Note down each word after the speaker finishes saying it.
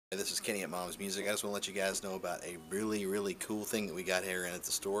Hey, this is Kenny at Mom's Music. I just want to let you guys know about a really cool thing that we got here in at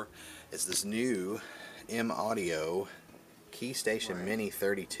the store. It's this new M Audio Keystation Mini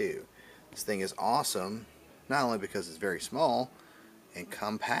 32. This thing is awesome, not only because it's very small and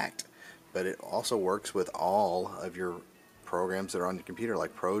compact, but it also works with all of your programs that are on your computer,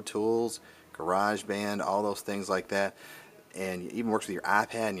 like Pro Tools, GarageBand, all those things like that. And it even works with your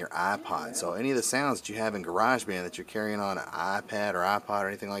iPad and your iPod. So any of the sounds that you have in GarageBand that you're carrying on an iPad or iPod or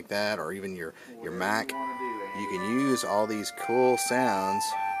anything like that, or even your Mac, you can use all these cool sounds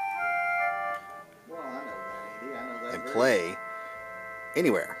and play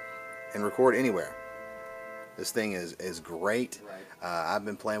anywhere and record anywhere. This thing is great. I've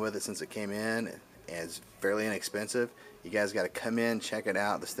been playing with it since it came in, and it's fairly inexpensive. You guys got to come in, check it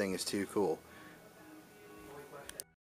out. This thing is too cool.